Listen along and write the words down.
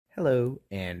Hello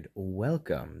and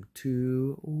welcome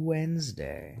to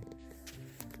Wednesday.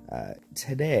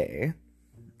 Today,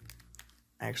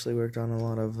 I actually worked on a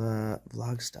lot of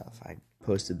vlog stuff. I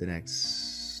posted the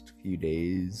next few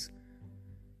days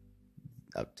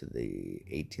up to the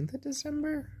 18th of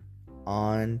December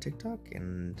on TikTok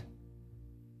and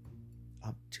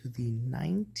up to the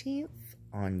 19th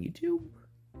on YouTube.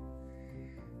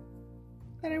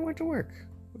 Then I went to work,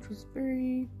 which was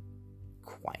very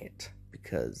quiet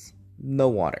because no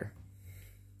water.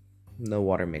 No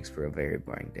water makes for a very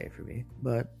boring day for me.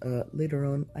 But later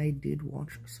on, I did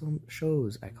watch some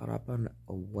shows. I caught up on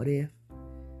What If,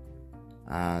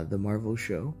 the Marvel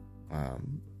show.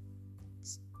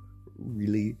 It's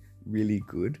really, really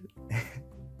good.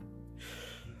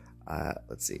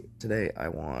 Let's see. Today I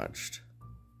watched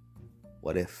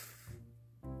What If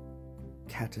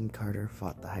Captain Carter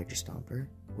fought the Hydra Stomper?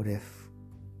 What if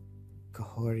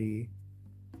Kahori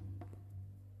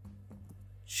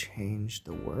changed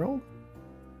the world?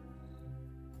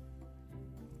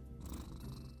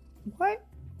 What?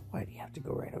 Why do you have to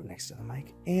go right up next to the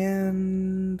mic?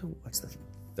 And what's the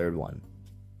third one?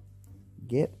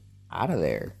 Get out of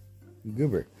there, you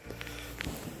goober.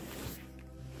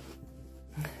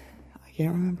 I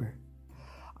can't remember.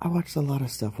 I watched a lot of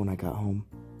stuff when I got home.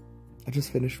 I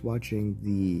just finished watching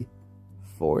the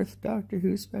 4th Doctor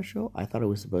Who special. I thought it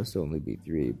was supposed to only be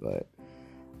 3, but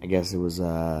I guess it was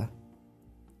a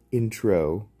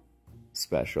intro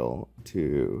special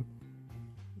to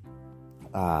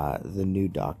the new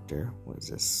Doctor. What is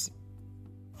this?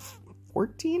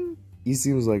 14? He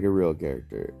seems like a real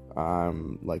character.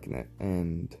 I'm liking it,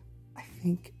 and I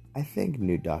think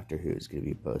new Doctor Who is going to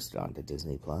be posted onto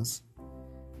Disney Plus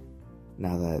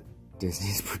now that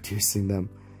Disney's producing them.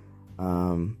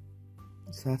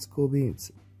 So that's cool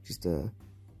beans. Just a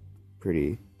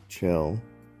pretty chill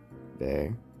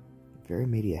day. Very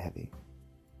media heavy.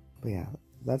 But yeah,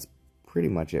 that's pretty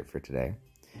much it for today.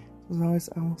 As always,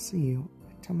 I will see you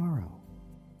tomorrow.